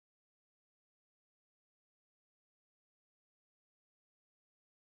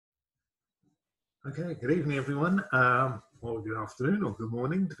Okay, good evening, everyone. Or good afternoon or good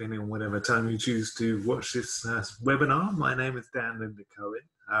morning, depending on whatever time you choose to watch this webinar. My name is Dan Lyndon-Cohen,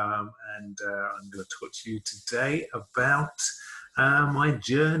 and I'm going to talk to you today about my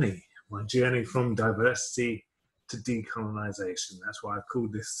journey from diversity to decolonisation. That's why I've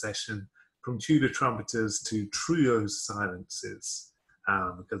called this session From Tudor Trumpeters to Trouillot's Silences,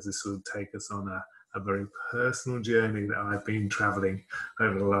 because this will take us on a very personal journey that I've been travelling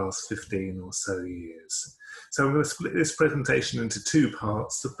over the last 15 or so years. So I'm going to split this presentation into two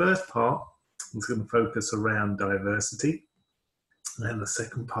parts. The first part is going to focus around diversity, and the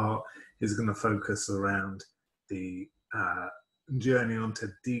second part is going to focus around the journey onto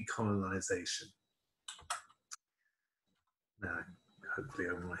decolonisation. Now, hopefully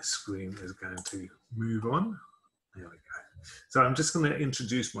my screen is going to move on. There we go. So I'm just going to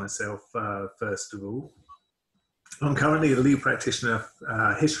introduce myself first of all. I'm currently a lead practitioner,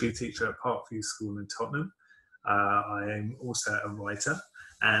 history teacher at Parkview School in Tottenham. I am also a writer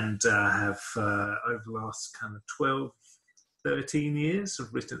and have, over the last kind of 12, 13 years,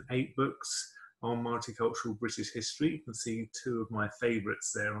 I've written 8 books on multicultural British history. You can see 2 of my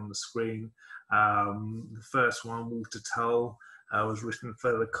favourites there on the screen. The first one, Walter Tull, was written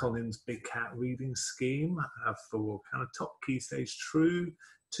for the Collins Big Cat reading scheme for kind of top Key Stage 2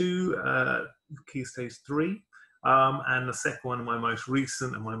 to Key Stage 3. And the second one, my most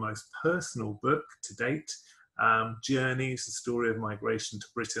recent and my most personal book to date, Journeys, the Story of Migration to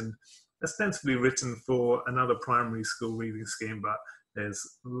Britain, ostensibly written for another primary school reading scheme, but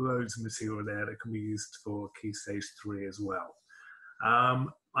there's loads of material there that can be used for Key Stage 3 as well.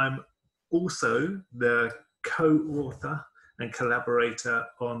 I'm also the co-author and collaborator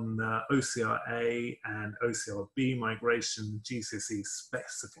on OCR-A and OCR-B migration GCSE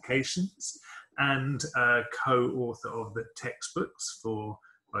specifications, and co-author of the textbooks for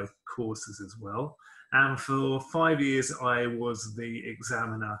both courses as well. And for 5 years, I was the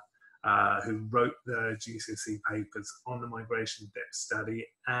examiner who wrote the GCSE papers on the migration depth study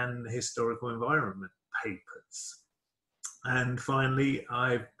and the historical environment papers. And finally,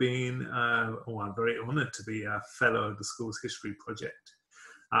 I've been, I'm very honoured to be a fellow of the school's history project.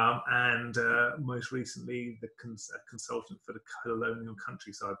 And most recently, the consultant for the Colonial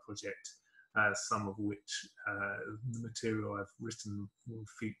Countryside project, some of which the material I've written will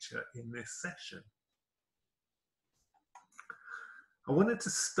feature in this session. I wanted to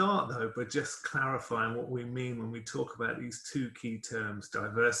start, though, by just clarifying what we mean when we talk about these 2 key terms,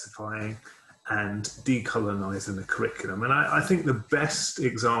 diversifying and decolonising the curriculum. And I think the best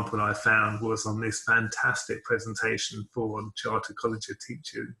example I found was on this fantastic presentation for the Chartered College of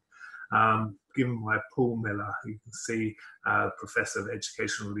Teaching, given by Paul Miller, who you can see, Professor of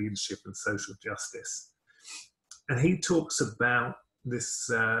Educational Leadership and Social Justice. And he talks about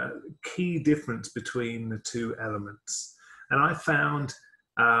this key difference between the 2 elements. And I found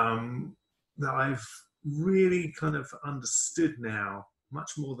that I've really kind of understood now,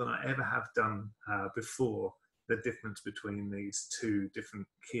 much more than I ever have done before, the difference between these 2 different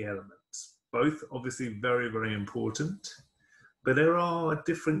key elements. Both obviously very, very important, but there are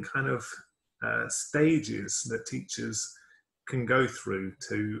different kind of stages that teachers can go through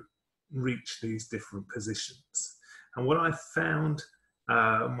to reach these different positions. And what I found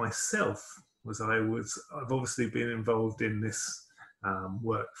myself was I've obviously been involved in this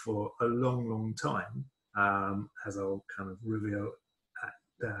work for a long, long time, as I'll kind of reveal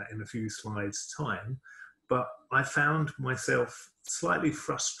in a few slides' time. But I found myself slightly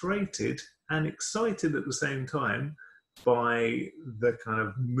frustrated and excited at the same time by the kind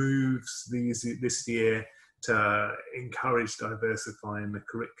of moves this year to encourage diversifying the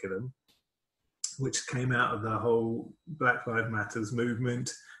curriculum, which came out of the whole Black Lives Matters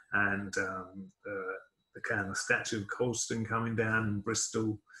movement and the kind of statue of Colston coming down in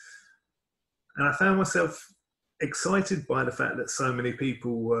Bristol. And I found myself excited by the fact that so many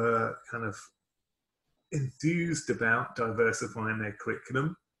people were kind of enthused about diversifying their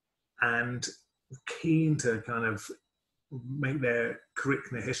curriculum and keen to kind of make their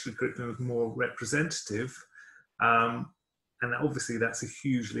curriculum, history curriculum, more representative. And obviously that's a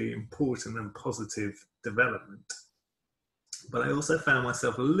hugely important and positive development. But I also found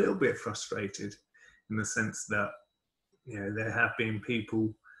myself a little bit frustrated in the sense that, you know, there have been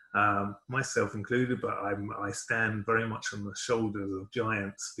people, myself included, but I stand very much on the shoulders of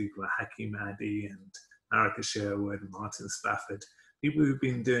giants, people like Hakeem Addy and Marika Sherwood and Martin Spafford, people who've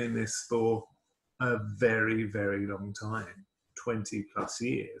been doing this for a very, very long time, 20 plus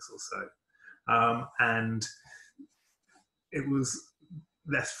years or so. And it was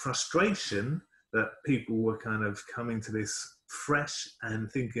less frustration that people were kind of coming to this fresh and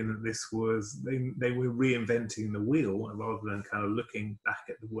thinking that this was, they were reinventing the wheel rather than kind of looking back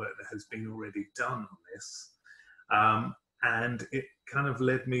at the work that has been already done on this. And it kind of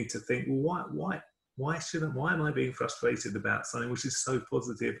led me to think, well, why am I being frustrated about something which is so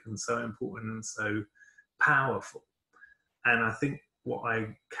positive and so important and so powerful? And I think what I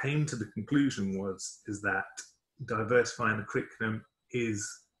came to the conclusion is that diversifying the curriculum is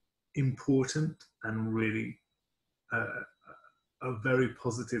important and really a very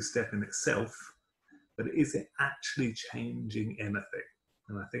positive step in itself, but is it actually changing anything?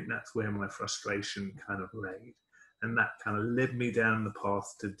 And I think that's where my frustration kind of laid. And that kind of led me down the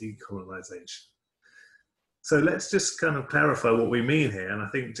path to decolonisation. So let's just kind of clarify what we mean here. And I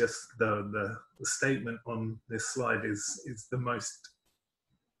think just the statement on this slide is the most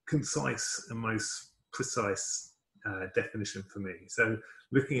concise and most precise definition for me. So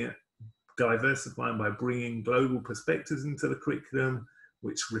looking at diversifying by bringing global perspectives into the curriculum,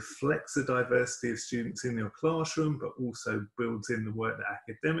 which reflects the diversity of students in your classroom, but also builds in the work that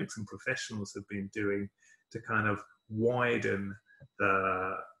academics and professionals have been doing to kind of widen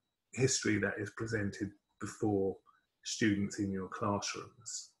the history that is presented before students in your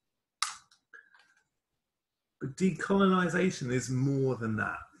classrooms. But decolonisation is more than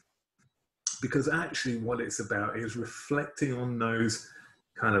that, because actually what it's about is reflecting on those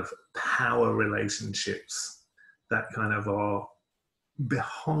kind of power relationships that kind of are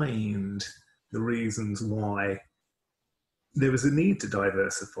behind the reasons why there was a need to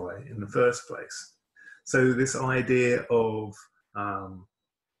diversify in the first place. So this idea of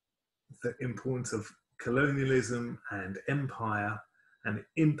the importance of colonialism and empire and the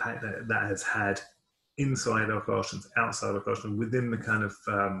impact that that has had inside our classrooms, outside our classrooms, within the kind of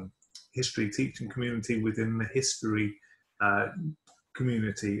history teaching community, within the history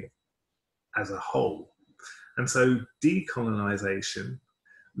community as a whole. And so decolonisation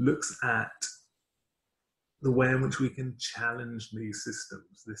looks at the way in which we can challenge these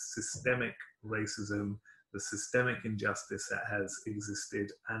systems, this systemic racism, the systemic injustice that has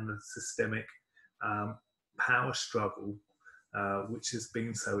existed, and the systemic power struggle which has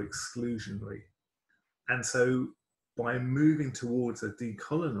been so exclusionary. And so by moving towards a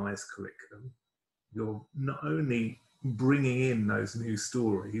decolonised curriculum, you're not only bringing in those new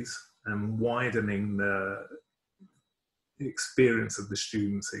stories and widening the experience of the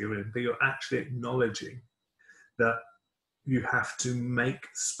students that you're in, but you're actually acknowledging that you have to make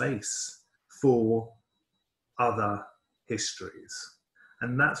space for other histories.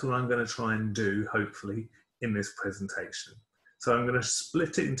 And that's what I'm going to try and do, hopefully, in this presentation. So I'm going to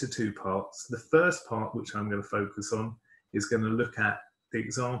split it into two parts. The first part, which I'm going to focus on, is going to look at the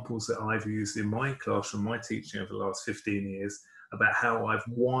examples that I've used in my classroom, my teaching over the last 15 years, about how I've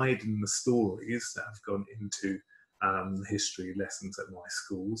widened the stories that have gone into history lessons at my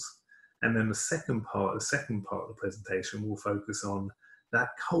schools. And then the second part of the presentation will focus on that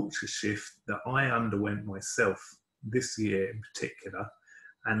culture shift that I underwent myself this year in particular,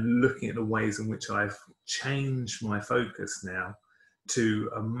 and looking at the ways in which I've changed my focus now to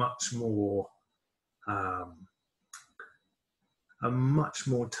a much more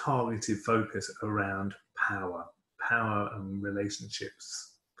targeted focus around power and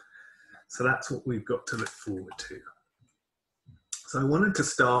relationships. So that's what we've got to look forward to. So I wanted to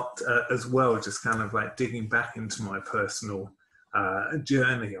start as well, just kind of like digging back into my personal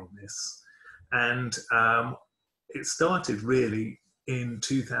journey on this. And it started really in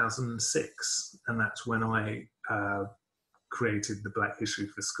 2006, and that's when I created the Black History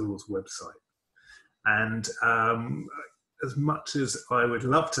for Schools website. And as much as I would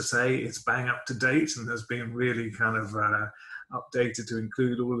love to say it's bang up to date and has been really kind of updated to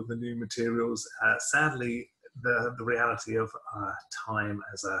include all of the new materials, sadly, the reality of time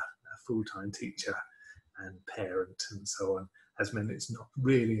as a full-time teacher and parent and so on has meant it's not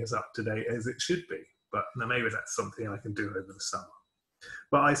really as up to date as it should be. But maybe that's something I can do over the summer.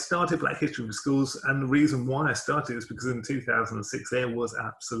 But I started Black History for Schools, and the reason why I started is because in 2006 there was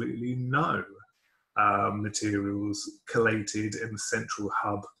absolutely no materials collated in the central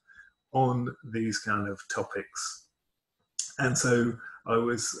hub on these kind of topics. And so I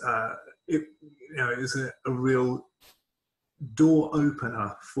was, it was a real door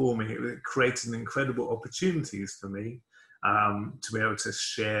opener for me. It created incredible opportunities for me to be able to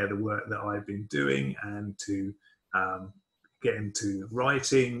share the work that I've been doing and to get into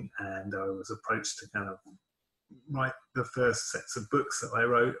writing. And I was approached to kind of write the first sets of books that I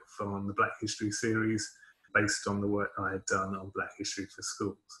wrote from the Black History series based on the work I had done on Black History for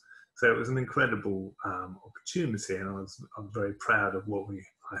Schools. So it was an incredible opportunity, and I'm very proud of what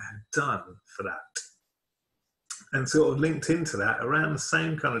I had done for that. And sort of linked into that, around the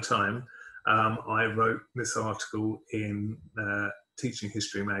same kind of time, I wrote this article in Teaching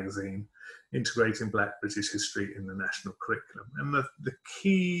History magazine, integrating Black British history in the national curriculum. And the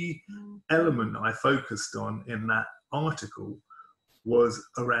key element I focused on in that article was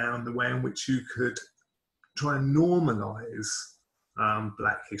around the way in which you could try and normalise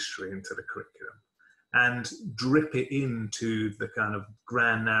Black history into the curriculum and drip it into the kind of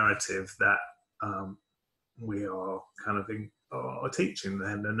grand narrative that we are kind of are teaching,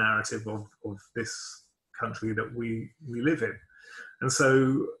 and the narrative of this country that we live in. And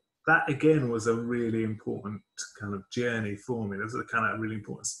so that again was a really important kind of journey for me. It was a kind of a really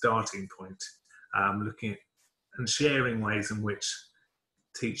important starting point, looking at and sharing ways in which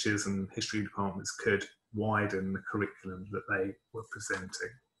teachers and history departments could widen the curriculum that they were presenting.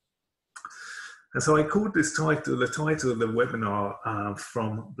 And so I called this title, the title of the webinar,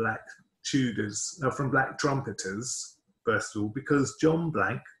 from Black Tudors, from Black Trumpeters, first of all, because John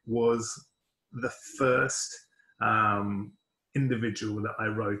Blank was the first individual that I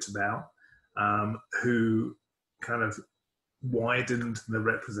wrote about who kind of widened the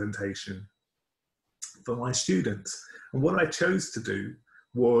representation for my students. And what I chose to do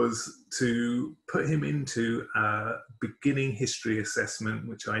was to put him into a beginning history assessment,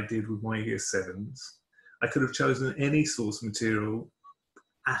 which I did with my year 7s. I could have chosen any source material,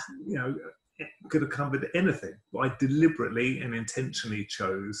 you know, it could have covered anything, but I deliberately and intentionally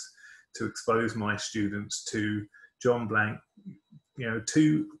chose to expose my students to John Blank, you know,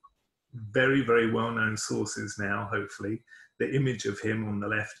 two very, very well-known sources now, hopefully, the image of him on the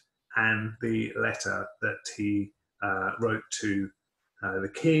left and the letter that he wrote to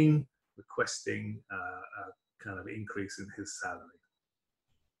the king, requesting a kind of increase in his salary.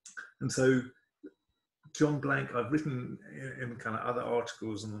 And so John Blank, I've written in kind of other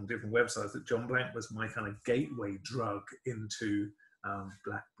articles and on different websites that John Blank was my kind of gateway drug into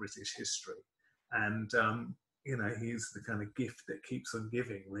Black British history. And, you know, he's the kind of gift that keeps on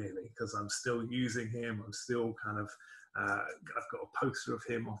giving, really, because I'm still using him. I'm still kind of, I've got a poster of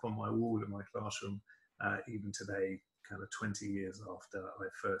him up on my wall in my classroom, even today, kind of 20 years after I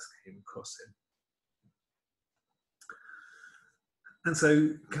first came across him. And so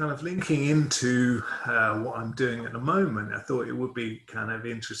kind of linking into what I'm doing at the moment, I thought it would be kind of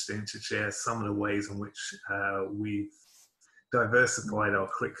interesting to share some of the ways in which we've diversified our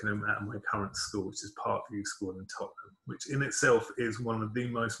curriculum at my current school, which is Parkview School in Tottenham, which in itself is one of the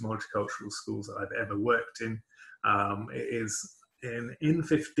most multicultural schools that I've ever worked in. It is in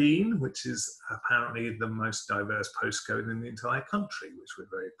N15, which is apparently the most diverse postcode in the entire country, which we're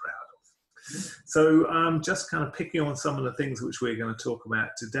very proud of. So just kind of picking on some of the things which we're going to talk about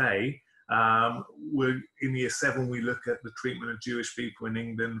today. We're in year 7, we look at the treatment of Jewish people in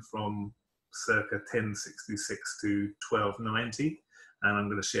England from circa 1066 to 1290, and I'm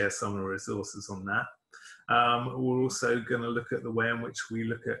going to share some of the resources on that. We're also going to look at the way in which we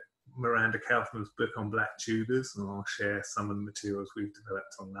look at Miranda Kaufman's book on Black Tudors, and I'll share some of the materials we've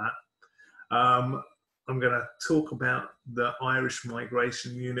developed on that. I'm going to talk about the Irish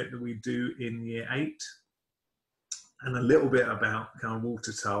migration unit that we do in year 8, and a little bit about kind of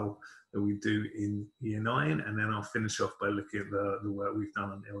water toll that we do in year 9, and then I'll finish off by looking at the work we've done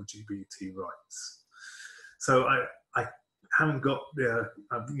on LGBT rights. So I haven't got the,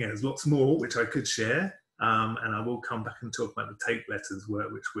 there's lots more which I could share, and I will come back and talk about the tape letters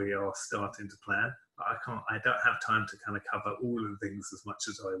work which we are starting to plan. But I don't have time to kind of cover all of the things as much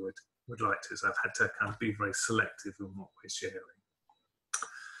as I would like to, so I've had to kind of be very selective in what we're sharing.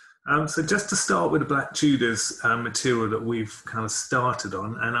 So just to start with the Black Tudors material that we've kind of started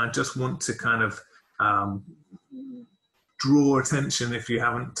on, and I just want to kind of draw attention, if you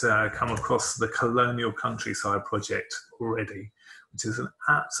haven't come across the Colonial Countryside project already, which is an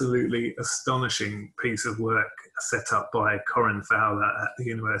absolutely astonishing piece of work set up by Corinne Fowler at the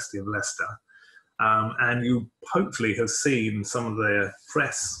University of Leicester. And you hopefully have seen some of the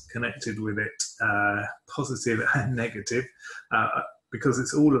press connected with it, positive and negative, because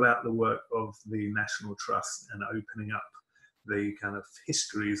it's all about the work of the National Trust and opening up the kind of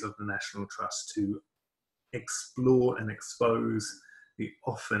histories of the National Trust to explore and expose the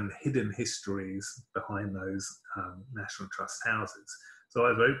often hidden histories behind those National Trust houses. So I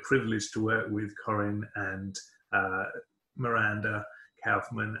was very privileged to work with Corinne and Miranda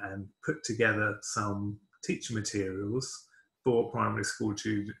Kaufman and put together some teaching materials for primary school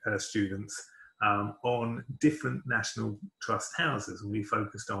students on different National Trust houses. And we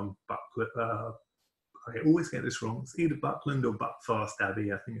focused on Buckland, I always get this wrong, it's either Buckland or Buckfast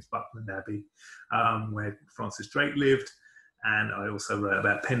Abbey, I think it's Buckland Abbey, where Francis Drake lived, And I also wrote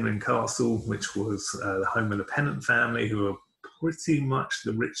about Penryn Castle, which was the home of the Pennant family, who are pretty much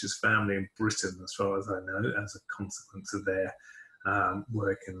the richest family in Britain, as far as I know, as a consequence of their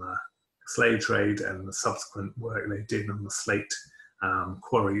work in the slave trade and the subsequent work they did on the slate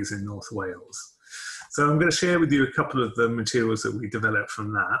quarries in North Wales. So I'm going to share with you a couple of the materials that we developed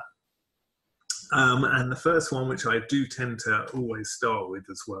from that. And the first one, which I do tend to always start with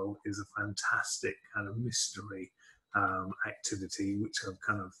as well, is a fantastic kind of mystery activity, which I've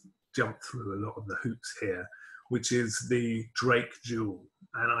kind of jumped through a lot of the hoops here, which is the Drake Duel.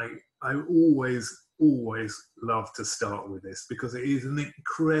 And I always love to start with this because it is an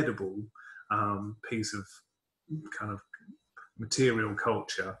incredible piece of kind of material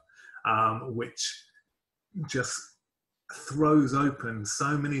culture, which just throws open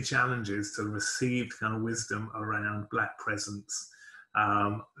so many challenges to received kind of wisdom around Black presence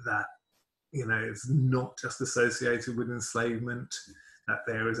that, you know, it's not just associated with enslavement, that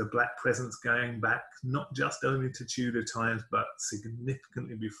there is a Black presence going back not just only to Tudor times, but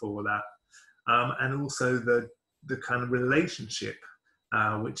significantly before that. And also the kind of relationship,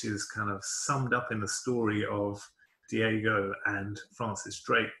 which is kind of summed up in the story of Diego and Francis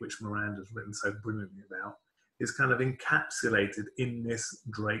Drake, which Miranda's written so brilliantly about, is kind of encapsulated in this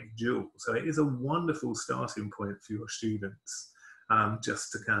Drake Duel. So it is a wonderful starting point for your students,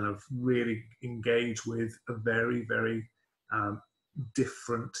 just to kind of really engage with a very, very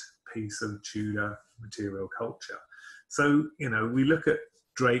different piece of Tudor material culture. So, you know, we look at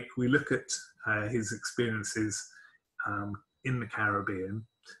Drake, we look at his experiences in the Caribbean,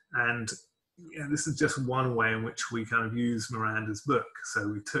 and you know, this is just one way in which we kind of use Miranda's book.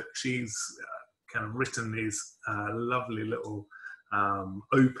 So she's kind of written these lovely little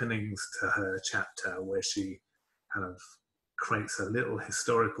openings to her chapter where she kind of creates a little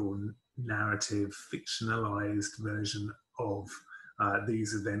historical narrative, fictionalized version of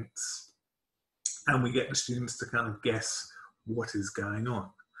these events. And we get the students to kind of guess what is going on.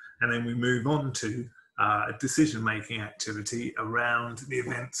 And then we move on to a decision-making activity around the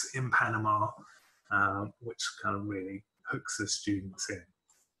events in Panama, which kind of really hooks the students in.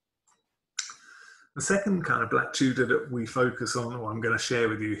 The second kind of Black Tudor that we focus on, or I'm going to share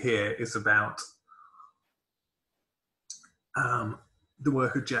with you here, is about the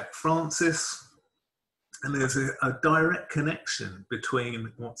work of Jack Francis. And there's a direct connection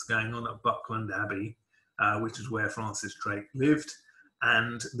between what's going on at Buckland Abbey, which is where Francis Drake lived,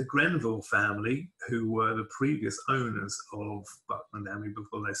 and the Grenville family, who were the previous owners of Buckland Abbey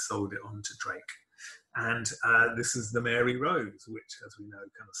before they sold it on to Drake. And this is the Mary Rose, which, as we know,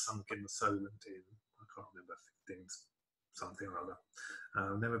 kind of sunk in the Solent in, I can't remember, 15 something or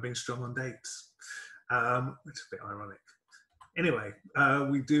other. Never been strong on dates, which is a bit ironic. Anyway,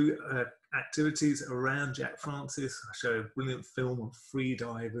 we do activities around Jack Francis. I show a brilliant film of free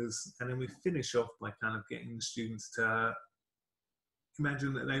divers, and then we finish off by kind of getting the students to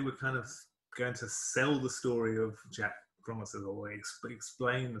imagine that they were kind of going to sell the story of Jack Francis, or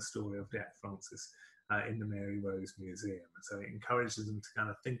explain the story of Jack Francis in the Mary Rose Museum. So it encourages them to kind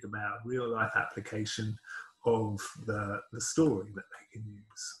of think about real life application of the story that they can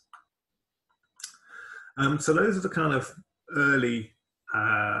use. So those are the kind of early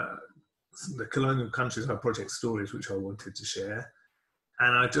the colonial countryside project stories which I wanted to share.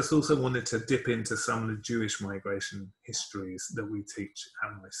 And I just also wanted to dip into some of the Jewish migration histories that we teach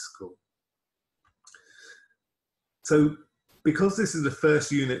at my school. So because this is the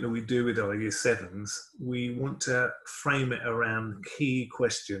first unit that we do with our Year 7s, we want to frame it around key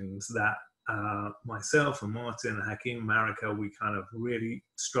questions that myself and Martin and Hakeem Marika, we kind of really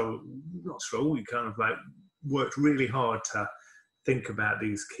we kind of like worked really hard to think about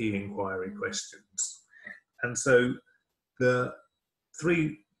these key inquiry questions. And so the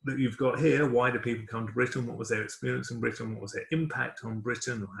three that you've got here: why do people come to Britain? What was their experience in Britain? What was their impact on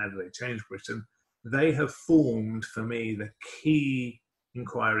Britain? Or how do they change Britain? They have formed, for me, the key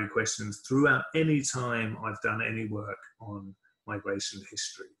inquiry questions throughout any time I've done any work on migration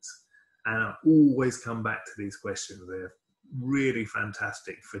histories. And I always come back to these questions. They're really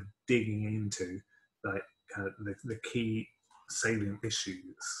fantastic for digging into like kind of the key salient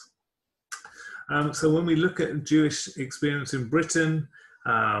issues. So when we look at Jewish experience in Britain,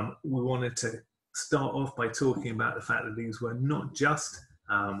 we wanted to start off by talking about the fact that these were not just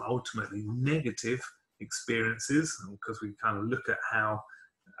ultimately negative experiences, because we kind of look at how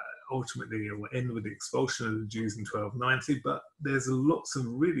ultimately it will end with the expulsion of the Jews in 1290, but there's lots of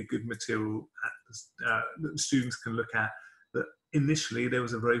really good material that students can look at, that initially there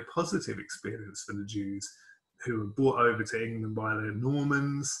was a very positive experience for the Jews who were brought over to England by the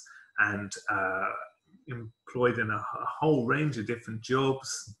Normans, and employed in a whole range of different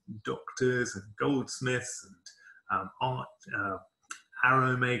jobs, doctors and goldsmiths and art,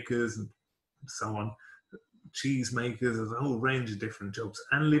 arrow makers and so on, cheese makers, there's a whole range of different jobs,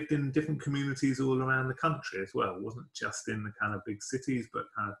 and lived in different communities all around the country as well. It wasn't just in the kind of big cities, but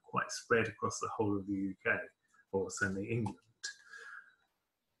kind of quite spread across the whole of the UK, or certainly England.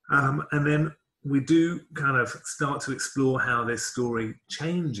 And then we do kind of start to explore how this story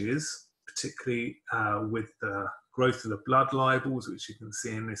changes, particularly with the growth of the blood libels, which you can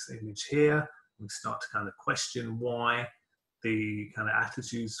see in this image here. We start to kind of question why the kind of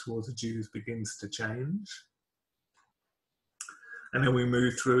attitudes towards the Jews begins to change. And then we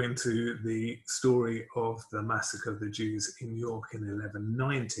move through into the story of the massacre of the Jews in York in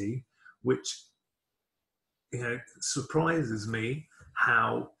 1190, which, you know, surprises me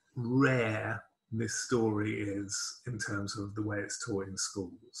how rare this story is in terms of the way it's taught in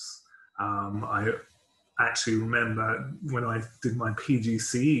schools. I actually remember when I did my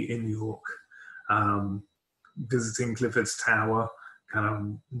PGCE in York, visiting Clifford's Tower, kind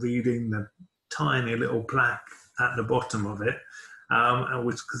of reading the tiny little plaque at the bottom of it,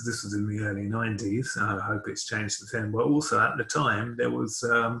 which, because this was in the early 90s, I hope it's changed since then, but also at the time there was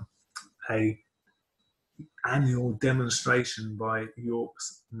a annual demonstration by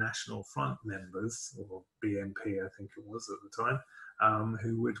York's National Front members, or BNP I think it was at the time,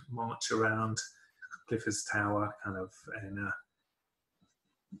 who would march around Clifford's Tower kind of in a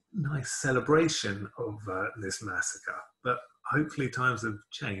nice celebration of this massacre. But hopefully times have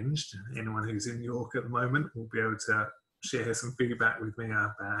changed. Anyone who's in York at the moment will be able to share some feedback with me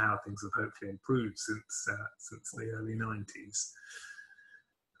about how things have hopefully improved since the early 90s.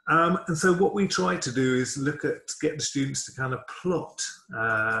 And so what we try to do is get the students to kind of plot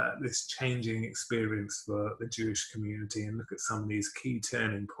this changing experience for the Jewish community and look at some of these key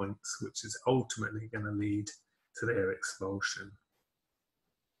turning points, which is ultimately going to lead to their expulsion.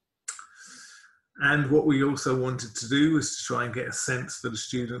 And what we also wanted to do was to try and get a sense for the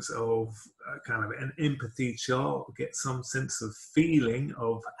students of kind of an empathy chart, get some sense of feeling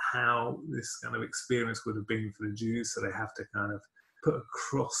of how this kind of experience would have been for the Jews. So they have to kind of put a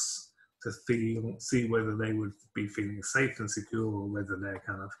cross to see whether they would be feeling safe and secure, or whether their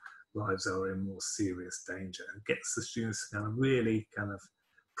kind of lives are in more serious danger. It gets the students to kind of really kind of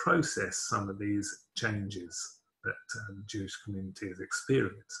process some of these changes that the Jewish community is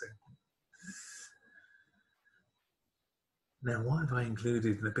experiencing. Now, why have I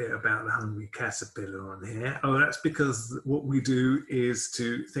included a bit about the hungry caterpillar on here? Oh, that's because what we do is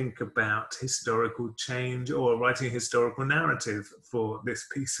to think about historical change, or writing a historical narrative for this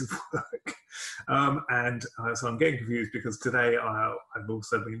piece of work. So I'm getting confused because today I've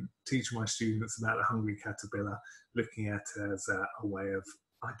also been teaching my students about the hungry caterpillar, looking at it as a way of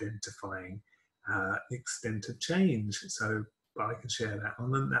identifying the extent of change. So I can share that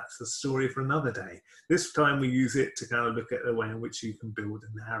on, and that's a story for another day. This time we use it to kind of look at the way in which you can build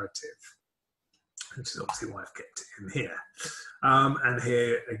a narrative, which is obviously why I've kept it in here. And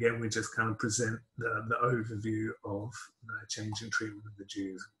here again we just kind of present the overview of the change in treatment of the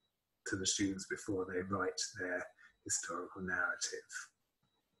Jews to the students before they write their historical narrative.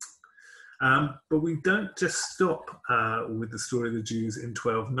 But we don't just stop with the story of the Jews in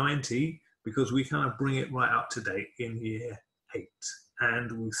 1290, because we kind of bring it right up to date in year 8. And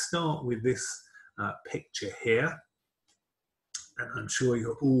we start with this picture here. And I'm sure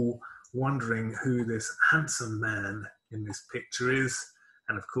you're all wondering who this handsome man in this picture is.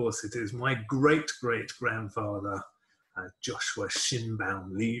 And of course it is my great-great-grandfather, Joshua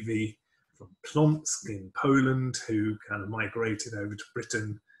Shinbaum Levy from Plonsk in Poland, who kind of migrated over to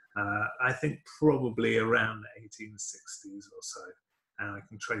Britain, I think probably around the 1860s or so. And I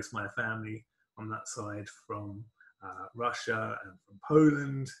can trace my family on that side from Russia and from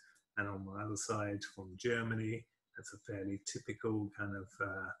Poland, and on my other side from Germany. That's a fairly typical kind of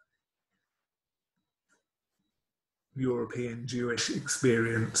European Jewish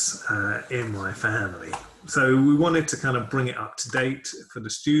experience in my family. So we wanted to kind of bring it up to date for the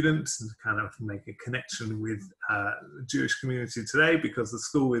students and kind of make a connection with the Jewish community today, because the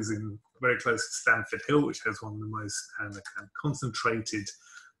school is very close to Stamford Hill, which has one of the most kind of concentrated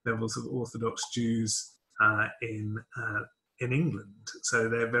levels of Orthodox Jews in England. So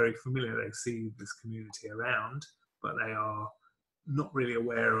they're very familiar. They see this community around, but they are not really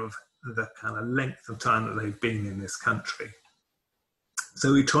aware of the kind of length of time that they've been in this country.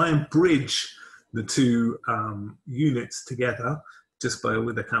 So we try and bridge the two units together just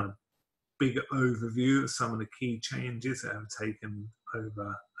with a kind of big overview of some of the key changes that have taken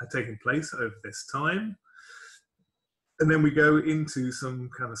place over this time. And then we go into some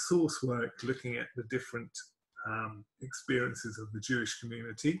kind of source work looking at the different experiences of the Jewish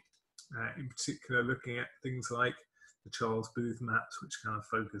community, in particular looking at things like the Charles Booth maps, which kind of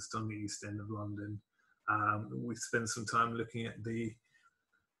focused on the East End of London. We spend some time looking at the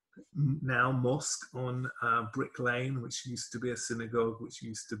now mosque on Brick Lane, which used to be a synagogue, which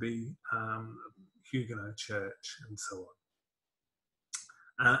used to be Huguenot church, and so on.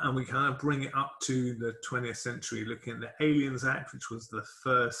 And we kind of bring it up to the 20th century, looking at the Aliens Act, which was the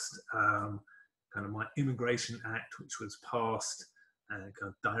first kind of immigration act, which was passed kind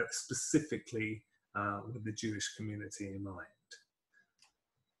of specifically with the Jewish community in mind.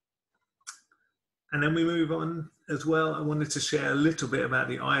 And then we move on as well. I wanted to share a little bit about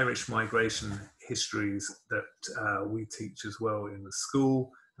the Irish migration histories that we teach as well in the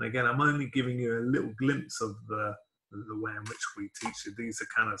school. And again, I'm only giving you a little glimpse of the way in which we teach it. These are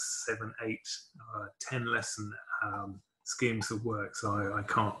kind of 7, 8, 10 lesson schemes of work, so I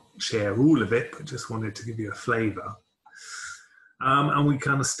can't share all of it, but just wanted to give you a flavour. And we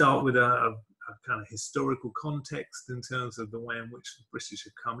kind of start with a kind of historical context in terms of the way in which the British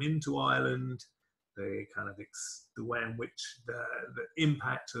have come into Ireland, the kind of the way in which the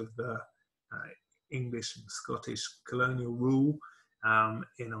impact of the English and Scottish colonial rule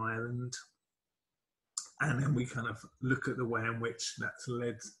in Ireland. And then we kind of look at the way in which that's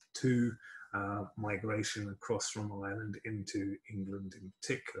led to migration across from Ireland into England in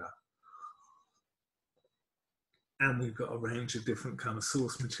particular. And we've got a range of different kind of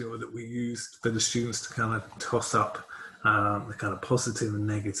source material that we use for the students to kind of toss up the kind of positive and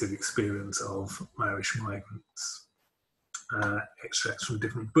negative experience of Irish migrants. Extracts from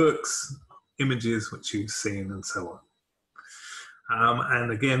different books, images which you've seen, and so on.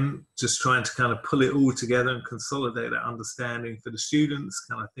 And again, just trying to kind of pull it all together and consolidate that understanding for the students,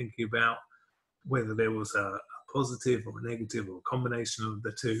 kind of thinking about whether there was a positive or a negative or a combination of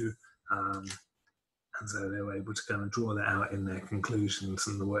the two. And so they were able to kind of draw that out in their conclusions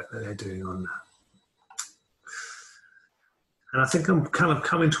and the work that they're doing on that. And I think I'm kind of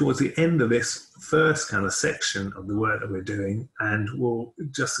coming towards the end of this first kind of section of the work that we're doing, and we'll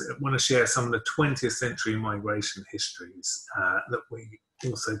just want to share some of the 20th century migration histories that we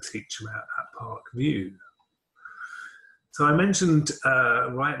also teach about at Park View. So I mentioned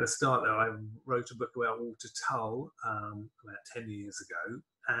right at the start that I wrote a book about Walter Tull about 10 years ago,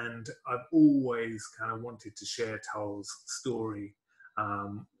 and I've always kind of wanted to share Tull's story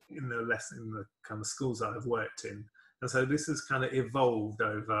in the kind of schools that I've worked in. And so this has kind of evolved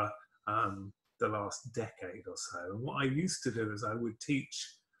over the last decade or so. And what I used to do is I would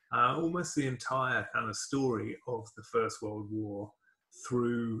teach almost the entire kind of story of the First World War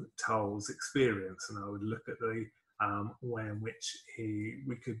through Tull's experience. And I would look at the way in which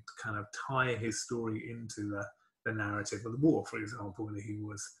we could kind of tie his story into the narrative of the war. For example, when he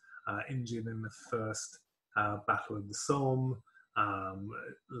was injured in the first Battle of the Somme,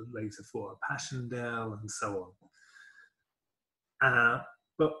 later fought at Passchendaele, and so on.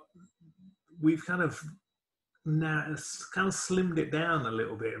 But we've kind of slimmed it down a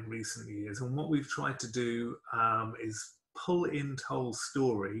little bit in recent years, and what we've tried to do is pull in Tull's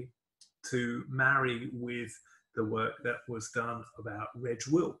story to marry with the work that was done about Reg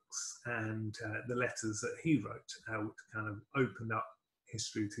Wilkes and the letters that he wrote, which kind of opened up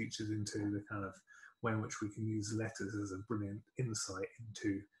history teachers into the kind of way in which we can use letters as a brilliant insight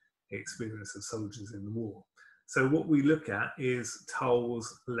into the experience of soldiers in the war. So what we look at is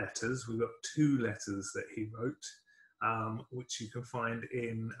Tull's letters. We've got 2 letters that he wrote, which you can find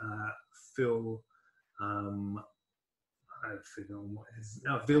in Phil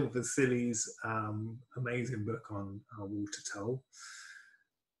Vasili's amazing book on Walter Tull.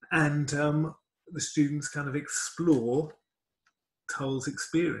 And the students kind of explore Tull's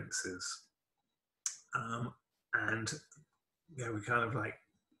experiences. And we kind of like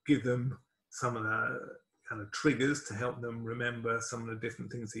give them some of the kind of triggers to help them remember some of the different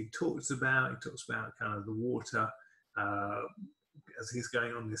things he talks about. He talks about kind of the water, as he's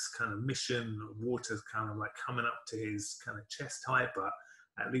going on this kind of mission. Water's kind of like coming up to his kind of chest height, but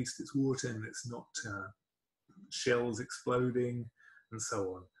at least it's water and it's not shells exploding, and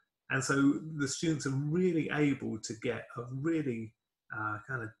so on. And so the students are really able to get a really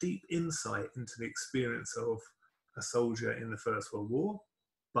kind of deep insight into the experience of a soldier in the First World War,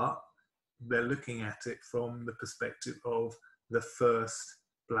 but they're looking at it from the perspective of the first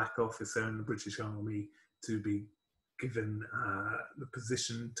black officer in the British Army to be given the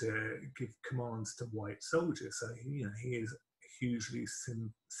position to give commands to white soldiers. So, he is a hugely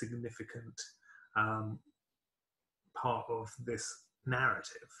significant part of this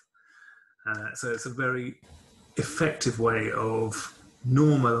narrative. So it's a very effective way of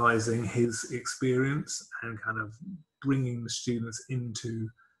normalizing his experience and kind of bringing the students into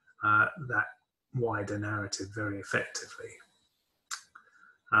that wider narrative very effectively.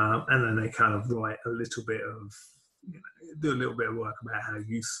 And then they kind of write a little bit of, do a little bit of work about how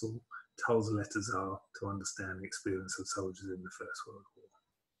useful Tull's letters are to understand the experience of soldiers in the First World War.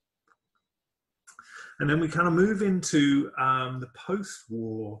 And then we kind of move into the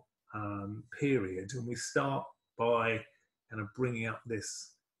post-war period, and we start by kind of bringing up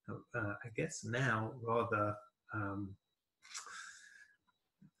this, I guess now rather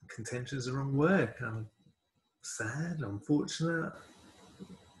contentious is the wrong word, kind of sad, unfortunate,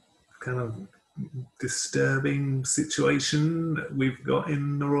 kind of disturbing situation that we've got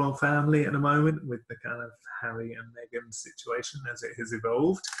in the royal family at the moment with the kind of Harry and Meghan situation as it has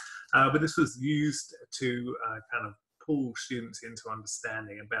evolved. But this was used to kind of pull students into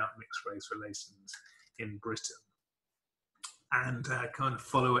understanding about mixed race relations in Britain, and kind of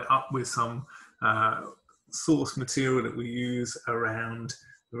follow it up with some source material that we use around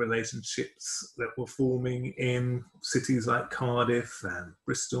the relationships that were forming in cities like Cardiff and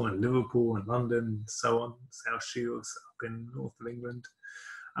Bristol and Liverpool and London and so on, South Shields up in north of England.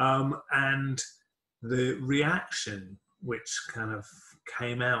 And the reaction which kind of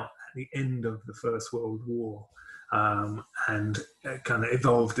came out at the end of the First World War and kind of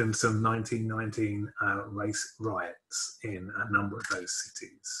evolved into some 1919 race riots in a number of those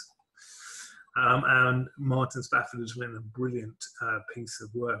cities. And Martin Spafford has written a brilliant piece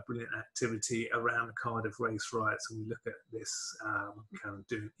of work, brilliant activity around the Cardiff race riots, and we look at this, kind of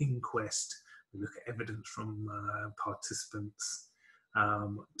do an inquest, we look at evidence from participants,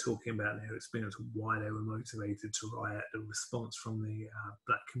 talking about their experience, why they were motivated to riot, the response from the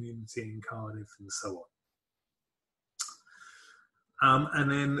black community in Cardiff, and so on.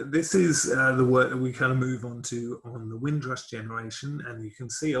 And then this is the work that we kind of move on to on the Windrush generation, and you can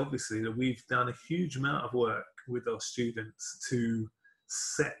see obviously that we've done a huge amount of work with our students to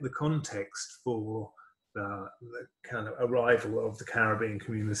set the context for the kind of arrival of the Caribbean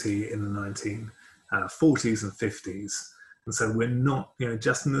community in the 1940s and 50s. And so we're not,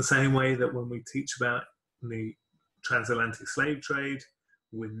 just in the same way that when we teach about the transatlantic slave trade,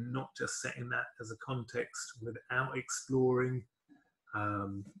 we're not just setting that as a context without exploring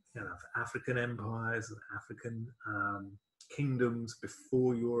African empires and African kingdoms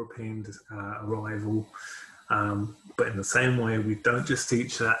before European arrival. But in the same way, we don't just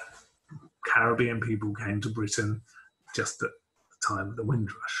teach that Caribbean people came to Britain just at the time of the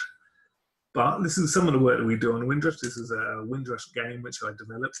Windrush. But this is some of the work that we do on Windrush. This is a Windrush game which I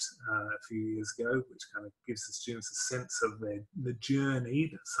developed a few years ago, which kind of gives the students a sense of the journey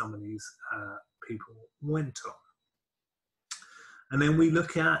that some of these people went on. And then we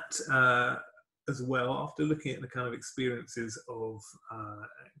look at, as well, after looking at the kind of experiences of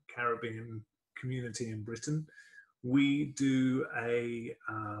Caribbean community in Britain, we do a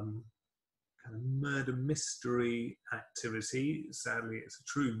kind of murder mystery activity. Sadly, it's a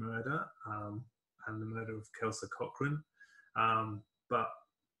true murder, and the murder of Kelsa Cochrane. But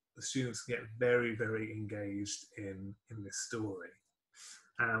the students get very, very engaged in this story.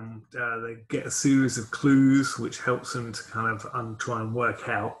 And they get a series of clues which helps them to kind of try and work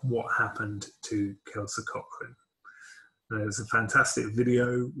out what happened to Kelsa Cochrane. There's a fantastic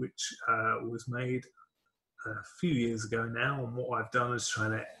video which was made a few years ago now, and what I've done is try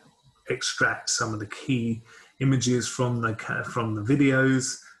to extract some of the key images from the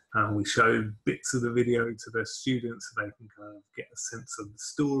videos. We show bits of the video to the students so they can kind of get a sense of the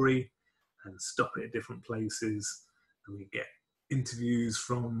story and stop it at different places, and we get interviews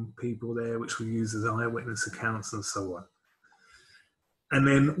from people there which we use as eyewitness accounts and so on. And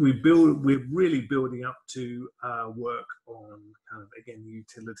then we're really building up to work on kind of, again, the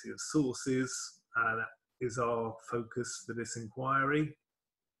utility of sources. That is our focus for this inquiry.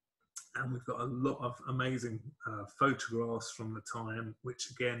 And we've got a lot of amazing photographs from the time,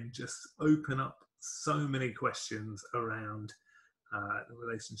 which again, just open up so many questions around the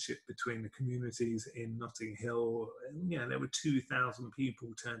relationship between the communities in Notting Hill. And, there were 2,000 people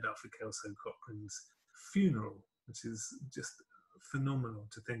turned up for Kelsa Cochrane's funeral, which is just phenomenal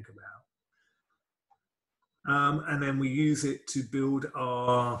to think about. And then we use it to build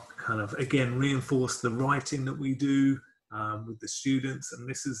our kind of, again, reinforce the writing that we do with the students. And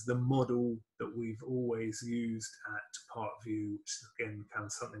this is the model that we've always used at Parkview, which is again kind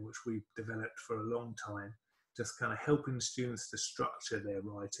of something which we've developed for a long time, just kind of helping students to structure their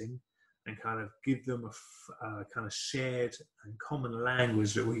writing and kind of give them a kind of shared and common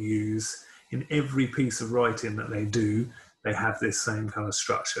language that we use in every piece of writing that they do they have this same kind of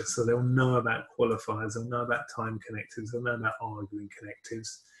structure. So they'll know about qualifiers, they'll know about time connectives, they'll know about arguing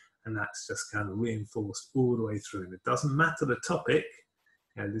connectives, and that's just kind of reinforced all the way through. And it doesn't matter the topic.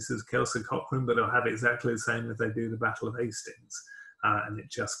 You know, this is Kelso-Cochrane, but they'll have exactly the same as they do the Battle of Hastings. And it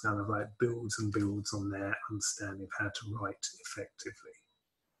just kind of like builds and builds on their understanding of how to write effectively.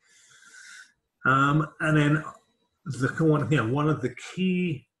 And then one of the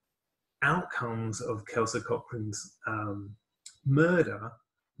key outcomes of Kelso-Cochrane's murder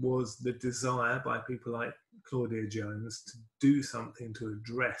was the desire by people like Claudia Jones to do something to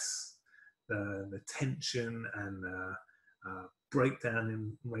address the tension and breakdown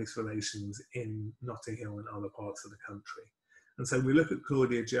in race relations in Notting Hill and other parts of the country. And so we look at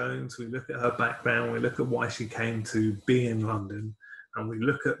Claudia Jones, we look at her background, we look at why she came to be in London, and we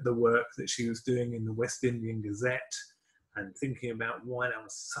look at the work that she was doing in the West Indian Gazette and thinking about why that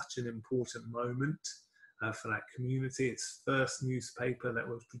was such an important moment for that community, its first newspaper that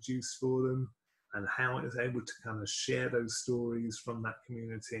was produced for them, and how it was able to kind of share those stories from that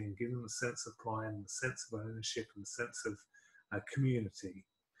community and give them a sense of pride and a sense of ownership and a sense of community.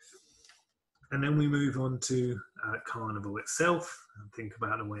 And then we move on to Carnival itself and think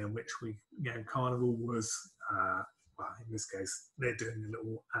about the way in which Carnival was, well, in this case, they're doing a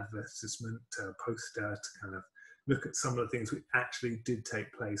little advertisement poster to kind of look at some of the things which actually did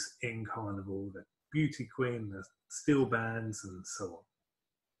take place in Carnival, the Beauty Queen, the steel bands, and so on.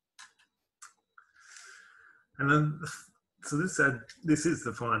 And then, so this is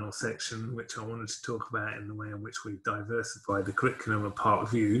the final section, which I wanted to talk about in the way in which we've diversified the curriculum of Part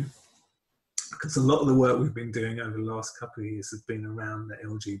View, because a lot of the work we've been doing over the last couple of years has been around the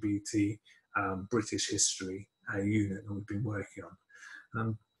LGBT British history unit that we've been working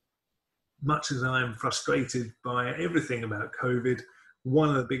on. Much as I'm frustrated by everything about COVID, one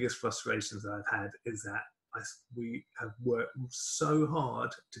of the biggest frustrations I've had is that we have worked so hard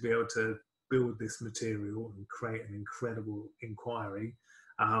to be able to build this material and create an incredible inquiry,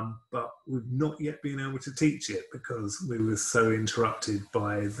 but we've not yet been able to teach it because we were so interrupted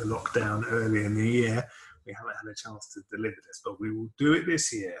by the lockdown early in the year. We haven't had a chance to deliver this, but we will do it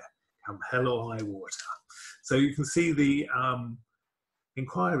this year, come hell or high water. So you can see the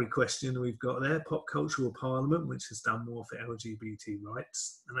inquiry question we've got there, Pop Cultural Parliament, which has done more for LGBT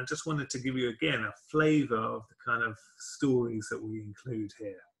rights. And I just wanted to give you again a flavour of the kind of stories that we include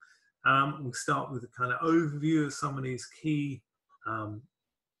here. We'll start with a kind of overview of some of these key kind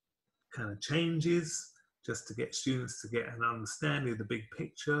of changes, just to get students to get an understanding of the big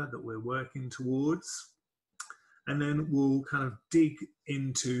picture that we're working towards. And then we'll kind of dig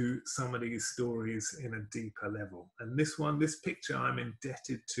into some of these stories in a deeper level. And this picture, I'm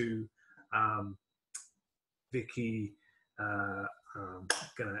indebted to Vicky. I'm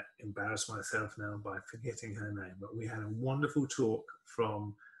going to embarrass myself now by forgetting her name, but we had a wonderful talk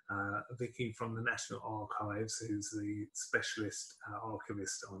from Vicky from the National Archives, who's the specialist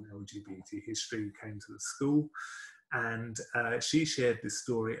archivist on LGBT history, who came to the school. And she shared this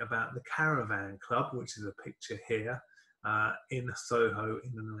story about the Caravan Club, which is a picture here in Soho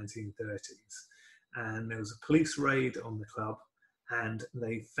in the 1930s. And there was a police raid on the club, and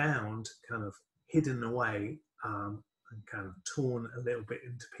they found, kind of hidden away and kind of torn a little bit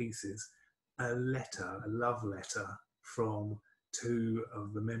into pieces, a love letter from two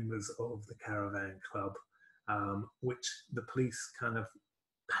of the members of the Caravan Club, which the police kind of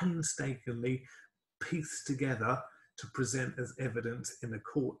painstakingly pieced together to present as evidence in a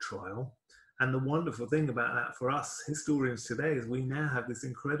court trial. And the wonderful thing about that for us historians today is we now have this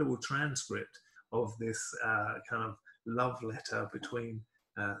incredible transcript of this kind of love letter between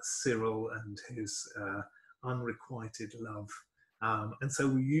Cyril and his unrequited love. And so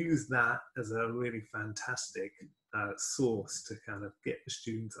we use that as a really fantastic source to kind of get the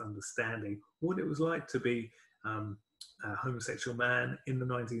students understanding what it was like to be a homosexual man in the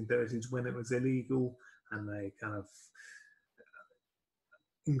 1930s when it was illegal, and they kind of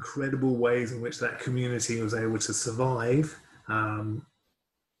incredible ways in which that community was able to survive kind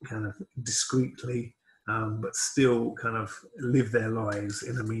of discreetly, but still kind of live their lives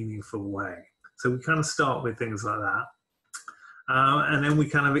in a meaningful way. So we kind of start with things like that. And then we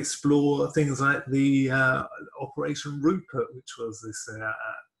kind of explore things like the Operation Rupert, which was this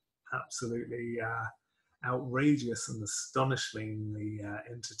absolutely outrageous and astonishingly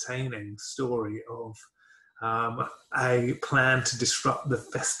entertaining story of a plan to disrupt the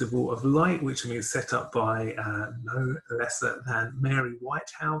Festival of Light, which was set up by no lesser than Mary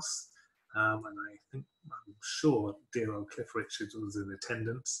Whitehouse. And I'm sure dear old Cliff Richards was in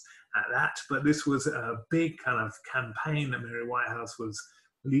attendance at that. But this was a big kind of campaign that Mary Whitehouse was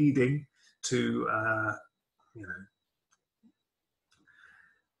leading to,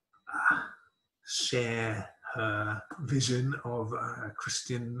 share her vision of a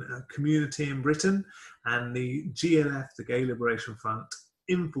Christian community in Britain, and the GLF, the Gay Liberation Front,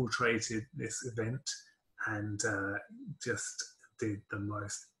 infiltrated this event and just did the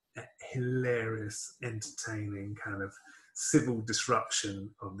most hilarious, entertaining kind of civil disruption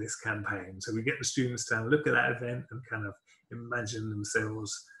of this campaign. So we get the students to look at that event and kind of imagine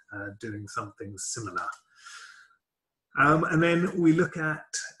themselves doing something similar. And then we look at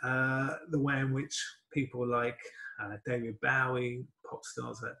the way in which people like David Bowie, pop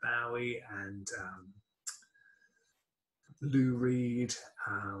stars like Bowie, and Lou Reed.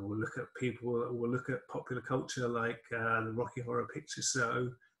 We'll look at popular culture like the Rocky Horror Picture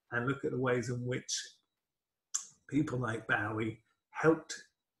Show, and look at the ways in which people like Bowie helped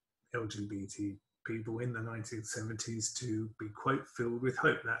LGBT people in the 1970s to be, quote, filled with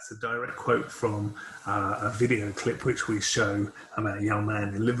hope. That's a direct quote from a video clip which we show about a young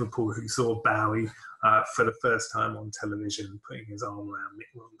man in Liverpool who saw Bowie for the first time on television, putting his arm around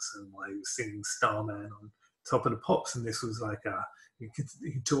Mick Ronson while he was singing Starman on Top of the Pops. And this was like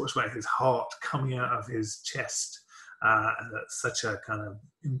he talks about his heart coming out of his chest. That's such a kind of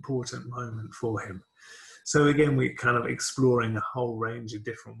important moment for him. So again, we're kind of exploring a whole range of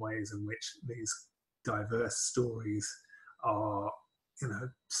different ways in which these diverse stories are,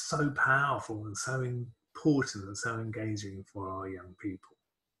 so powerful and so important and so engaging for our young people.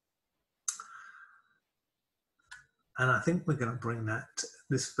 And I think we're going to bring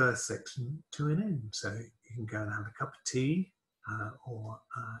this first section to an end. So you can go and have a cup of tea or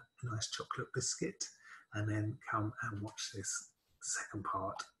a nice chocolate biscuit, and then come and watch this second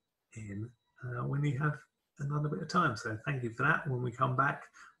part when you have another bit of time. So thank you for that. When we come back,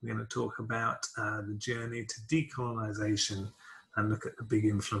 we're going to talk about the journey to decolonisation and look at the big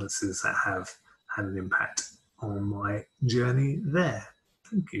influences that have had an impact on my journey there.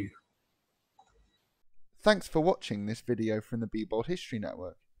 Thank you. Thanks for watching this video from the Be Bold History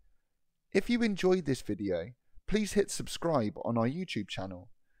Network. If you enjoyed this video, please hit subscribe on our YouTube channel.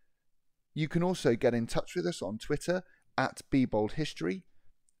 You can also get in touch with us on Twitter @BeBoldHistory,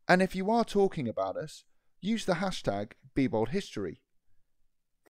 and if you are talking about us, use the hashtag BeBoldHistory.